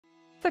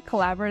The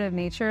collaborative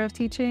nature of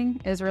teaching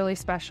is really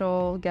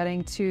special,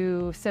 getting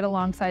to sit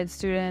alongside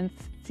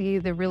students, see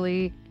the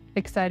really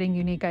exciting,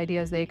 unique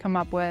ideas they come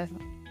up with.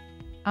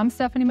 I'm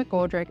Stephanie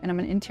McGoldrick, and I'm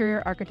an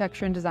interior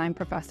architecture and design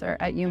professor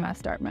at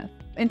UMass Dartmouth.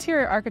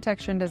 Interior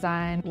architecture and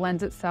design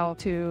lends itself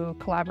to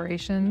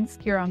collaborations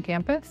here on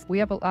campus. We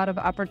have a lot of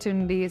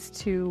opportunities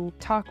to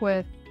talk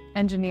with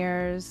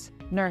engineers,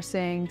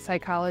 nursing,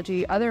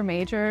 psychology, other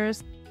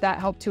majors that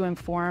help to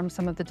inform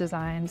some of the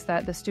designs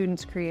that the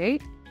students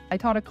create. I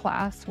taught a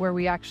class where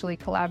we actually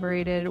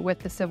collaborated with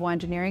the civil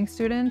engineering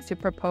students to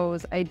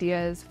propose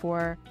ideas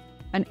for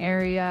an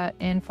area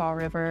in Fall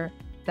River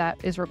that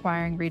is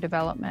requiring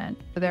redevelopment.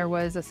 There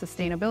was a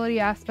sustainability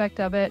aspect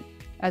of it,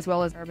 as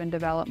well as urban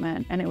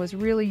development. And it was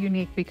really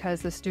unique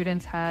because the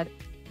students had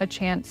a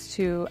chance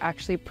to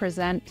actually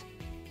present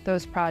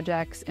those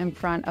projects in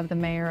front of the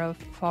mayor of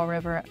Fall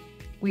River.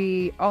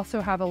 We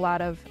also have a lot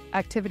of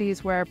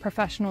activities where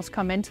professionals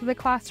come into the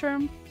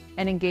classroom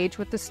and engage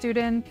with the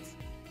students,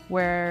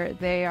 where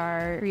they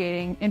are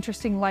creating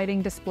interesting lighting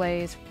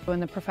displays when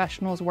the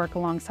professionals work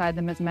alongside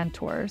them as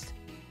mentors.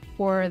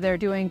 Or they're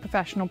doing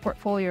professional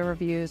portfolio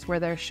reviews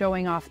where they're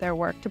showing off their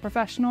work to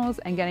professionals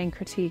and getting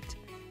critiqued.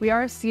 We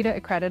are a CETA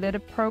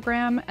accredited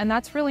program, and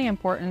that's really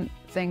important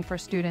thing for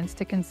students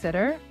to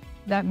consider.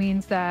 That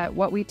means that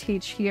what we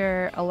teach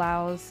here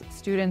allows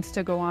students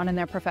to go on in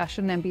their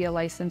profession and be a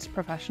licensed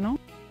professional.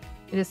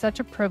 It is such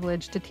a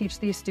privilege to teach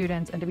these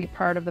students and to be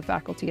part of the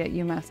faculty at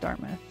UMass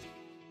Dartmouth.